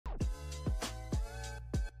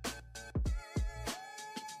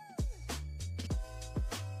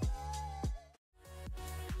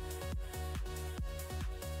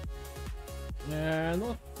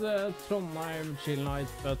Not Trondheim chill night,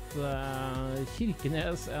 but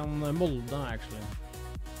Kirkenes and Molde actually.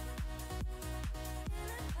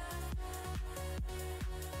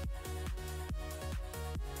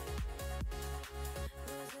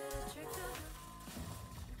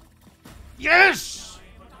 Yes!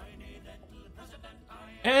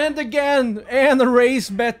 And again, and a race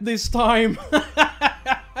bet this time.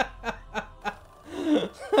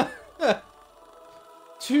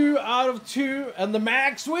 2 out of 2 and the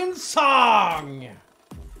max win song.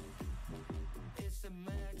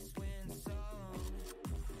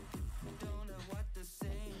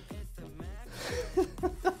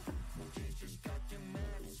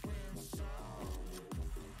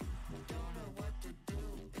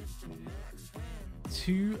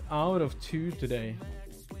 Two out of 2 today.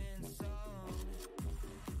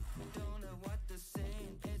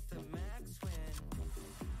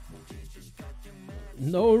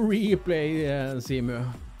 No replay,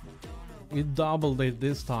 Simu. We doubled it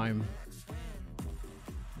this time.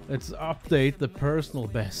 Let's update the personal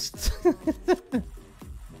best.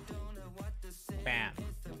 Bam.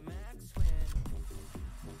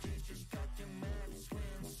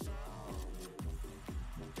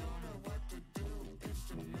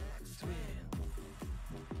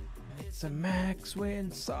 It's a max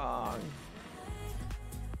win song.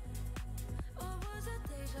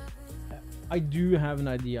 I do have an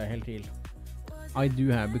idea, Heltil. I do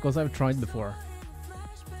have, because I've tried before.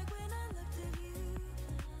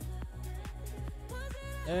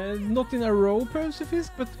 Not in a row,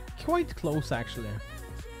 Persephist, but quite close actually.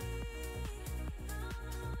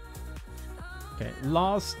 Okay,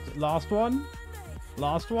 last one.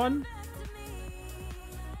 Last one.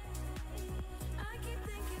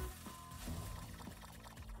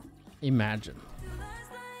 Imagine.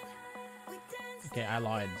 Okay, I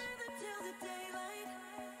lied.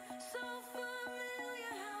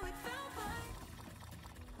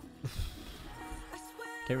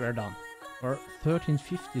 Okay, we're done. We're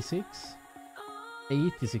 1356.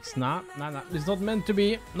 86. Nah, it's not meant to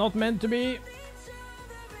be. Not meant to be.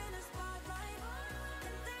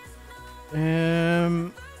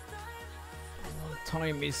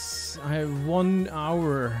 Time is... I have 1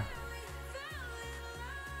 hour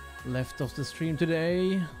left of the stream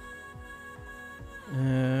today.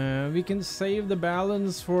 We can save the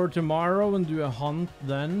balance for tomorrow and do a hunt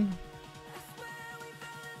then.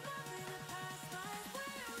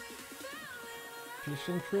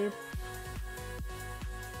 Fishing trip.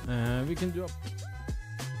 We can do a